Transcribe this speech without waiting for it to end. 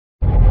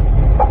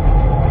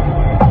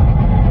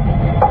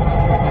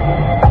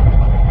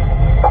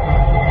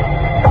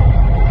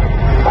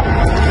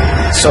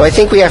So I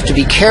think we have to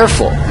be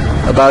careful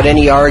about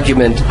any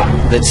argument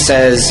that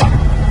says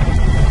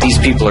these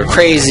people are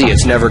crazy,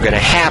 it's never going to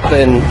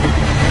happen.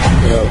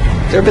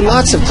 There have been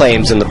lots of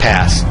claims in the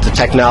past. The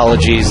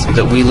technologies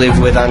that we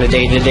live with on a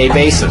day-to-day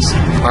basis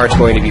aren't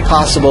going to be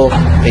possible.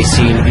 They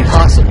seem to be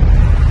possible.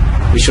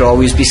 We should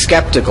always be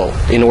skeptical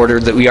in order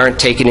that we aren't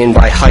taken in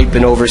by hype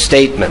and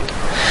overstatement.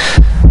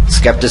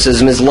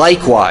 Skepticism is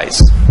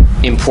likewise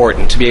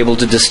important to be able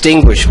to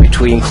distinguish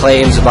between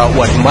claims about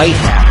what might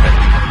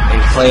happen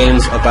and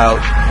claims about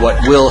what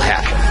will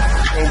happen.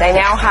 They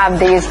now have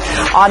these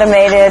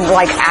automated,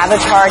 like,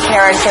 avatar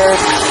characters.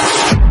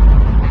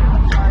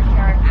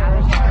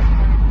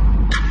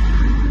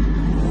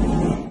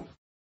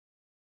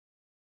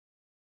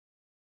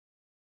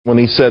 When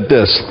he said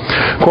this,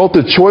 quote,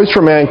 "The choice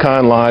for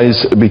mankind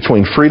lies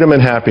between freedom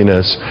and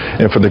happiness,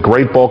 and for the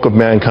great bulk of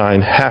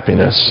mankind,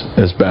 happiness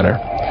is better."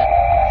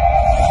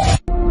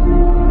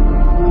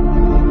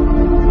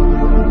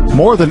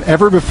 More than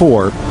ever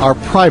before, our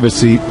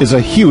privacy is a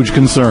huge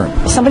concern.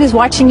 Somebody's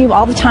watching you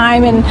all the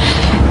time, and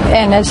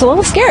it's a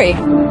little scary.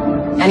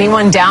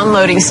 Anyone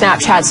downloading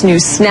Snapchat's new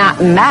Snap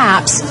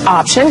Maps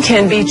option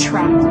can be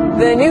tracked.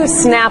 The new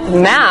Snap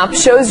Map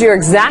shows your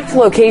exact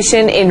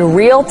location in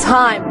real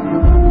time.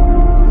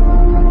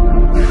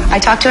 I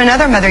talked to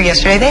another mother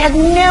yesterday. They had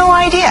no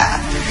idea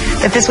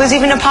that this was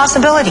even a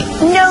possibility.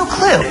 No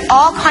clue.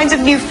 All kinds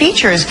of new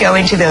features go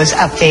into those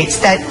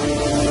updates that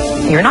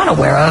you're not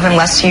aware of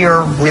unless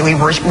you're really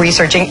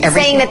researching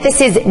everything. Saying that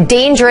this is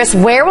dangerous,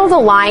 where will the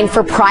line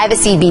for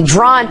privacy be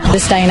drawn?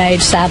 This day and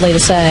age, sadly to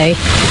say,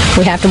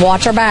 we have to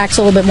watch our backs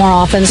a little bit more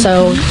often,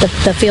 so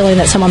the feeling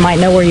that someone might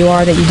know where you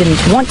are that you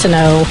didn't want to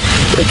know,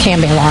 it can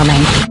be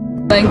alarming.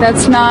 Like,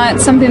 that's not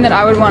something that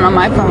I would want on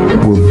my phone.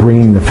 We're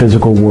bringing the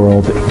physical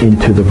world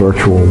into the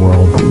virtual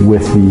world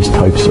with these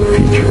types of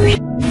features.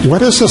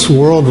 What is this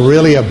world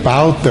really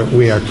about that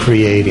we are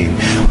creating?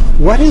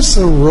 What is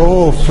the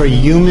role for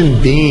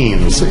human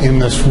beings in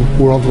this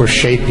world we're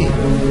shaping?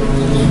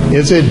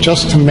 Is it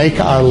just to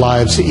make our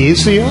lives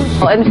easier?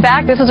 In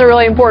fact, this is a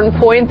really important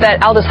point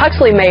that Aldous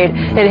Huxley made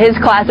in his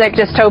classic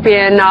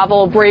dystopian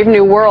novel, Brave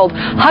New World.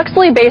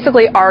 Huxley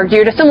basically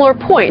argued a similar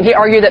point. He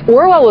argued that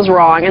Orwell was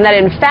wrong and that,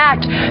 in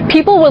fact,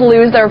 people would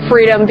lose their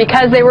freedom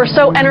because they were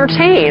so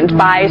entertained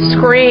by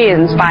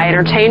screens, by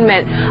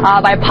entertainment,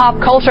 by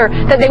pop culture,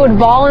 that they would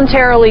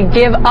voluntarily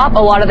give up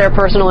a lot of their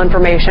personal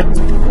information.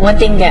 One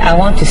thing that I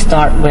want to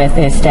start with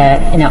is that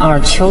our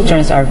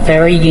children are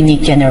very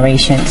unique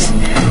generations.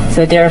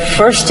 So they're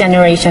first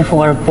generation who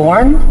are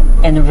born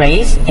and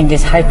raised in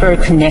this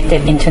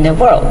hyper-connected internet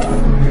world.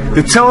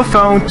 The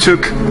telephone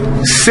took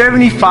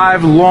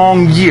 75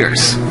 long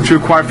years to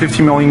acquire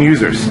 50 million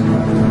users.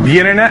 The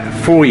internet,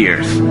 4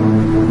 years.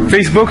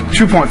 Facebook,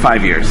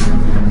 2.5 years.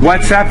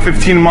 WhatsApp,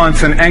 15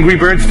 months, and Angry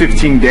Birds,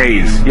 15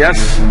 days.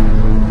 Yes?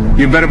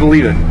 You better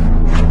believe it.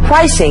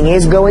 Pricing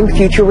is going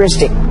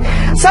futuristic.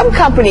 Some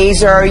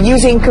companies are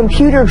using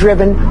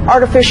computer-driven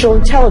artificial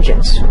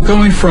intelligence.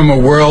 Going from a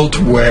world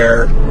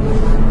where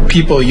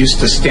people used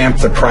to stamp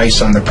the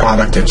price on the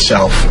product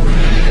itself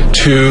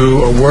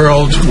to a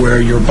world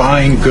where you're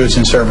buying goods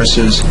and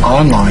services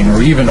online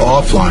or even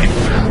offline,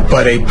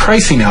 but a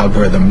pricing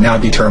algorithm now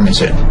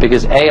determines it.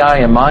 Because AI,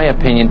 in my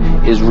opinion,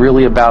 is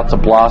really about to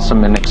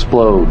blossom and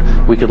explode.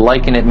 We could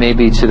liken it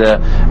maybe to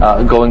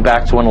the going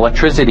back to when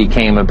electricity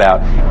came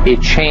about.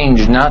 It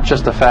changed not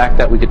just the fact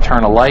that we could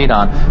turn a light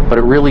on, but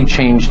it really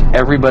changed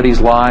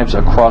everybody's lives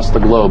across the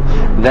globe.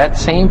 That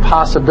same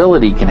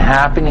possibility can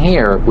happen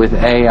here with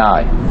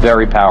AI.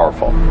 Very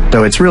powerful.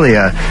 So it's really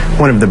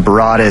one of the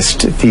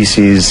broadest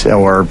theses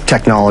or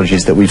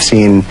technologies that we've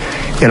seen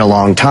in a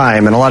long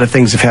time, and a lot of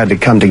things have had to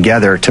come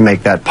together to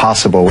make that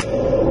possible.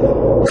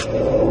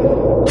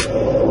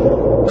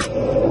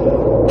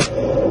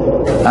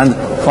 And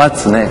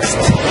what's next?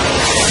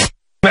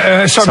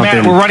 Sorry,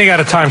 Matt, we're running out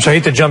of time, so I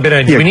hate to jump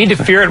in. Do we need to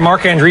fear it?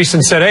 Mark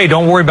Andreessen said, hey,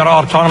 don't worry about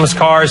autonomous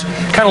cars.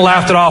 Kind of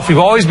laughed it off. We've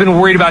always been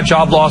worried about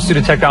job loss due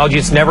to technology.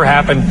 It's never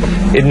happened.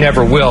 It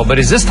never will. But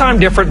is this time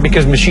different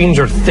because machines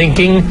are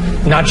thinking,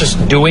 not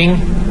just doing?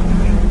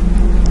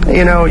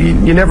 You know,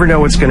 you never know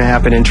what's going to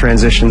happen in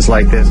transitions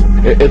like this.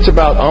 It's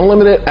about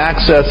unlimited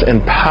access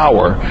and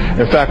power.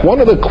 In fact,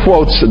 one of the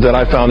quotes that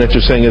I found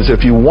interesting is,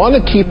 if you want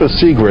to keep a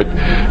secret,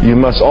 you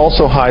must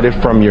also hide it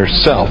from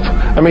yourself.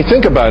 I mean,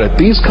 think about it.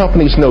 These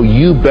companies know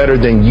you better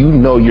than you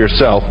know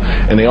yourself,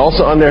 and they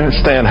also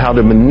understand how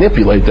to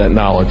manipulate that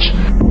knowledge.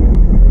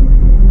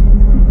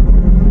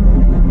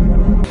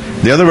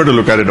 The other way to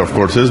look at it, of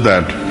course, is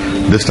that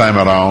this time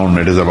around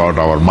it is about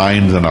our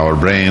minds and our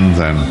brains,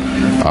 and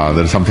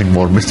there's something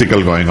more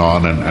mystical going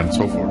on, and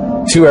so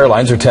forth. Two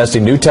airlines are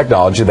testing new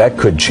technology that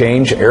could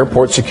change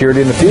airport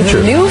security in the future.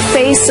 The new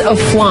face of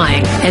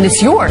flying, and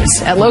it's yours.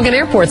 At Logan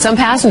Airport, some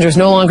passengers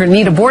no longer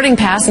need a boarding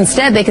pass.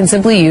 Instead, they can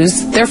simply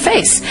use their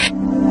face.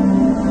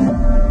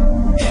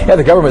 Yeah,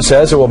 the government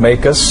says it will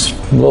make us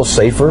a little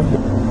safer.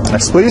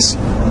 Next, please.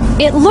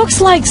 It looks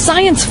like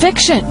science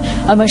fiction,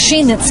 a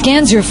machine that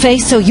scans your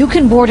face so you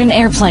can board an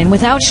airplane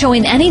without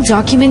showing any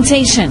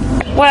documentation.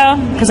 Well,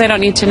 because I don't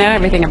need to know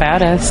everything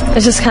about us.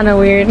 It's just kind of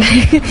weird.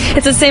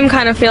 It's the same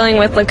kind of feeling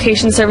with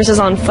location services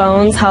on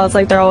phones, how it's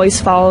like they're always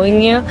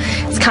following you.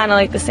 It's kind of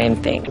like the same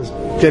thing.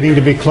 Getting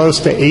to be close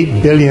to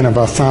 8 billion of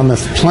us on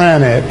this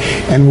planet,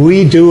 and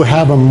we do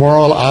have a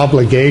moral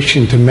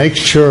obligation to make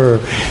sure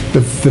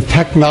that the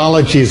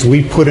technologies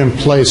we put in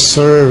place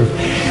serve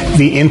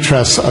the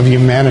interests of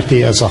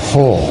humanity as a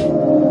whole.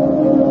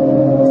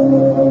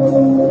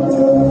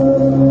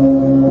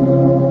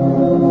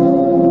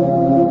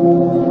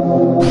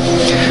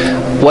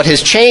 What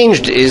has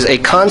changed is a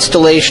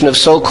constellation of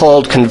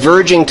so-called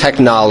converging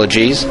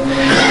technologies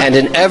and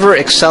an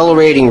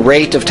ever-accelerating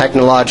rate of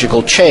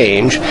technological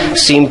change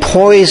seem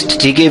poised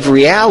to give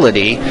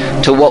reality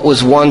to what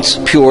was once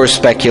pure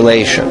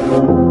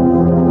speculation.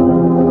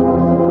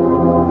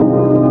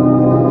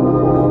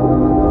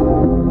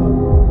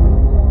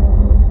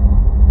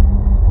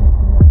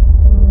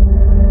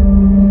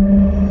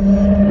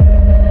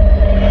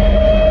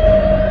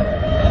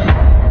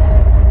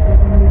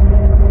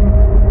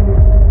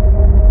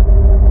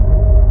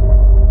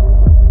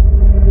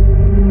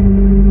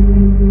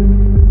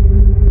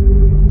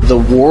 The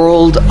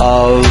world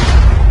of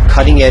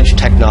cutting-edge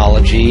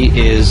technology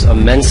is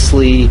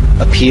immensely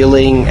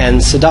appealing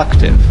and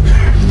seductive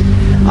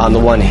on the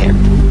one hand.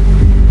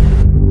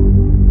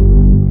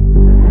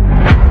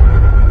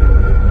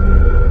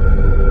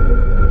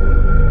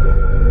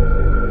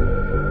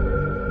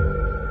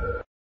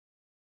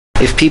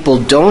 If people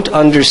don't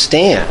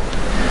understand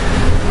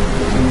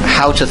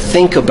how to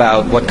think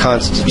about what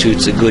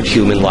constitutes a good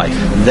human life,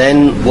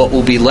 then what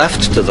will be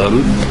left to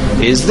them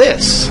is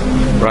this,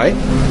 right?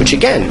 Which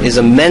again is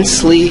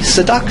immensely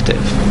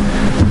seductive.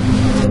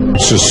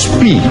 The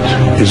speed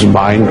is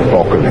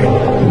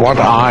mind-boggling. What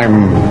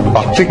I'm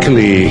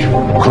particularly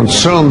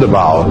concerned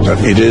about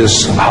it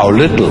is how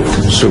little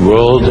the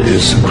world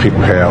is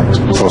prepared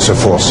for the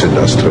fourth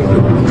industrial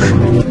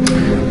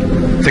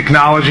revolution.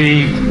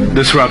 Technology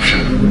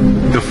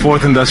disruption, the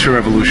fourth industrial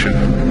revolution.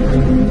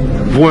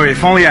 Boy,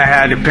 if only I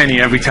had a penny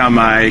every time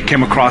I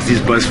came across these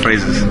buzz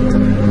phrases.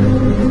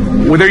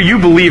 Whether you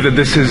believe that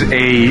this is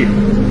a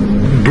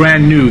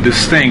brand new,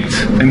 distinct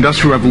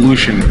industrial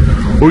revolution,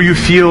 or you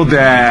feel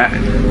that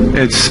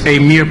it's a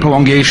mere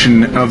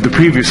prolongation of the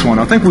previous one,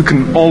 I think we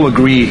can all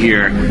agree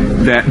here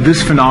that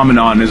this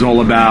phenomenon is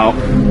all about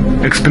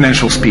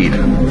exponential speed.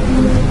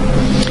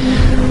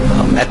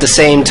 At the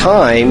same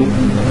time,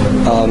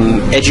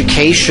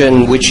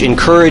 education which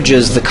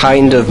encourages the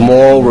kind of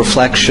moral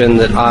reflection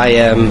that I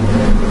am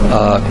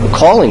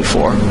calling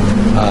for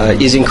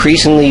is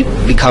increasingly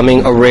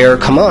becoming a rare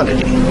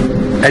commodity.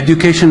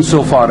 Education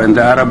so far in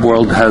the Arab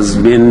world has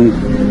been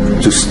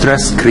to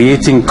stress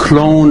creating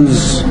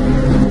clones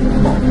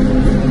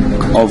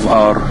of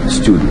our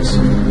students.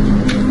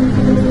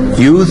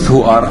 Youth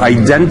who are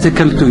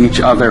identical to each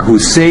other, who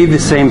say the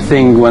same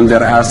thing when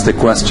they're asked a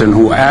question,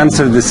 who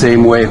answer the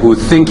same way, who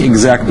think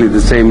exactly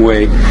the same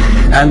way.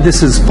 And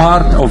this is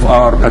part of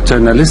our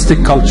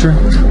paternalistic culture,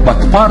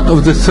 but part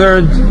of the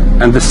third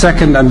and the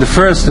second and the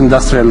first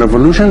industrial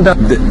revolution. That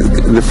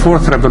the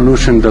fourth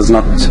revolution does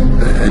not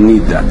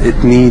need that.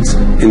 It needs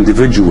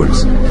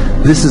individuals.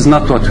 This is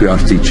not what we are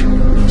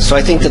teaching. So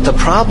I think that the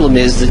problem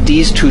is that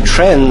these two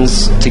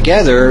trends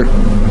together,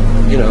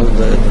 you know,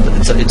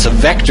 it's a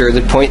vector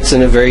that points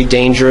in a very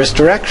dangerous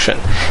direction.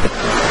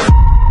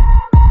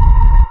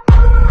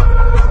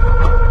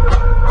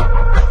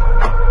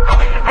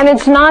 And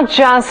it's not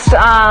just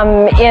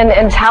in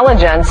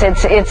intelligence,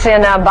 it's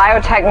in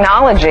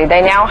biotechnology.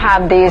 They now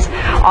have these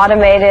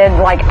automated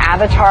like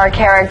avatar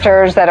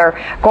characters that are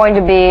going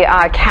to be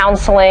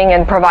counseling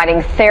and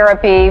providing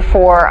therapy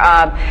for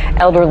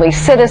elderly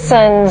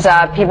citizens,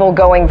 people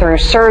going through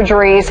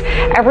surgeries,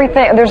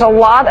 everything. There's a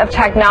lot of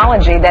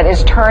technology that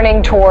is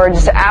turning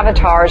towards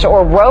avatars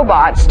or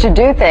robots to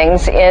do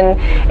things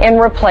in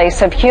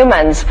replace of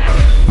humans.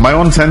 My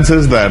own sense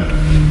is that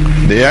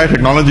the AI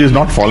technology is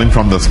not falling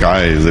from the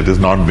skies. It is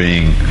not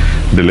being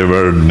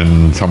delivered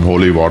in some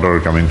holy water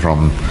coming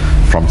from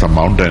some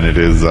mountain. It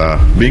is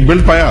being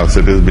built by us.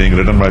 It is being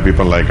written by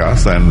people like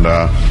us, and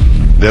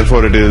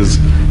therefore it is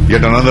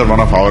yet another one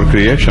of our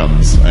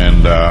creations.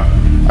 And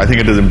I think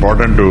it is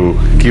important to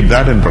keep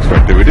that in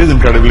perspective. It is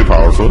incredibly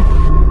powerful.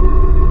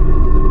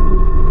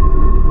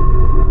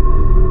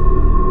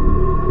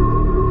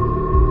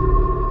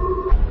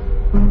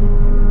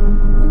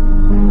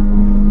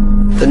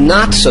 The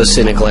not so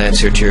cynical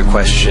answer to your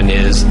question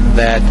is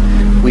that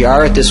we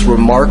are at this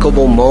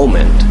remarkable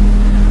moment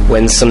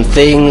when some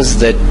things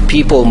that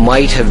people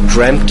might have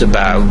dreamt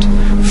about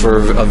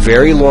for a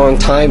very long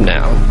time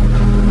now,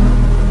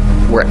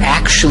 we're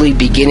actually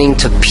beginning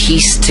to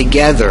piece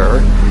together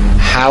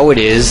how it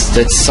is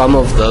that some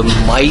of them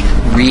might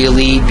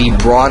really be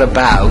brought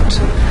about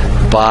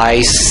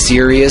by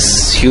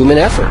serious human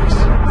efforts.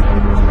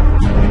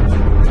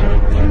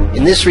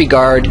 In this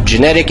regard,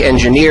 genetic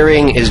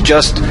engineering is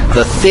just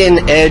the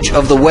thin edge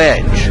of the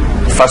wedge.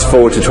 Fast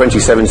forward to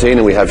 2017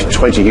 and we have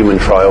 20 human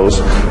trials.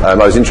 I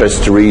was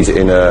interested to read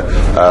in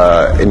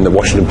the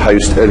Washington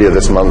Post earlier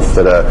this month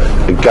that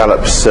a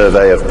Gallup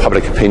survey of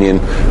public opinion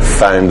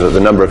found that the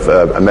number of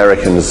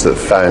Americans that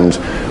found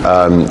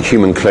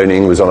human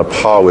cloning was on a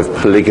par with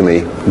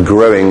polygamy,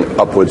 growing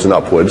upwards and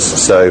upwards,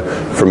 so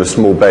from a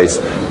small base,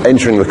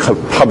 entering the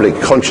public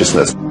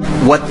consciousness.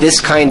 What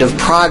this kind of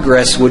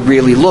progress would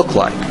really look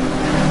like.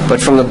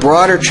 But from the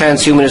broader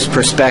transhumanist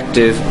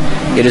perspective,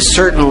 it is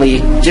certainly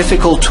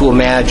difficult to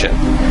imagine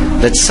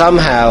that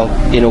somehow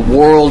in a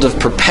world of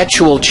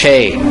perpetual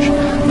change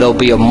there'll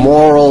be a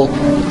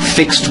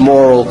fixed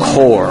moral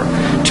core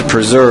to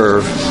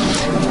preserve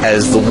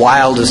as the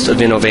wildest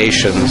of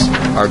innovations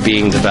are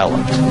being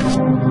developed.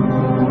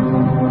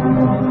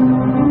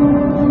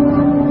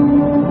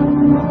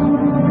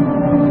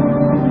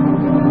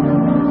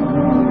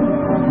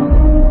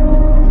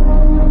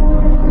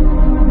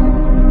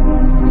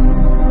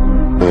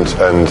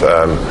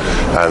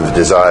 And the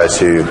desire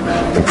to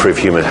improve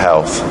human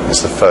health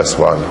is the first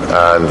one.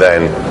 And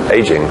then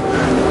aging.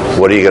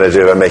 What are you going to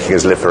do about making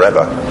us live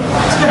forever?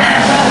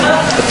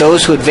 But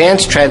those who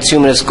advance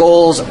transhumanist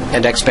goals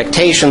and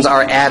expectations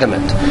are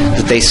adamant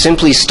that they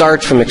simply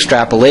start from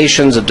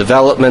extrapolations of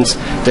developments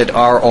that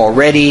are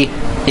already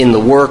in the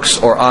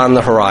works or on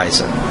the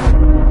horizon.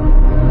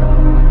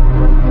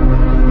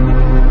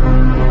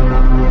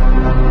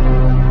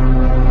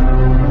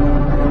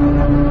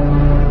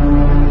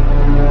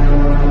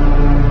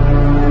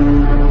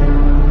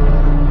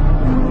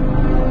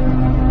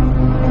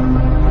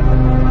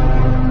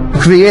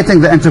 Creating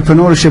the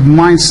entrepreneurship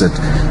mindset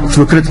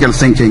through critical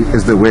thinking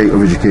is the way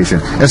of education.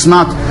 It's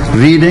not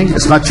reading,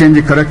 it's not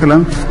changing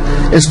curriculum,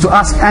 it's to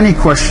ask any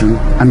question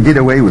and get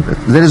away with it.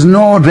 There is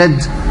no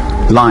red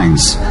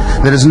lines.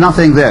 There is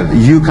nothing there.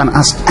 You can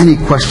ask any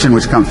question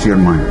which comes to your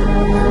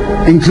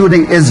mind,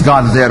 including is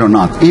God there or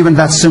not. Even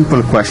that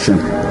simple question,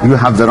 you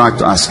have the right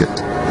to ask it,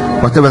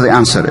 whatever the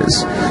answer is.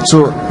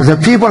 So the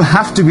people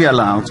have to be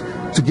allowed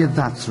to get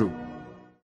that through.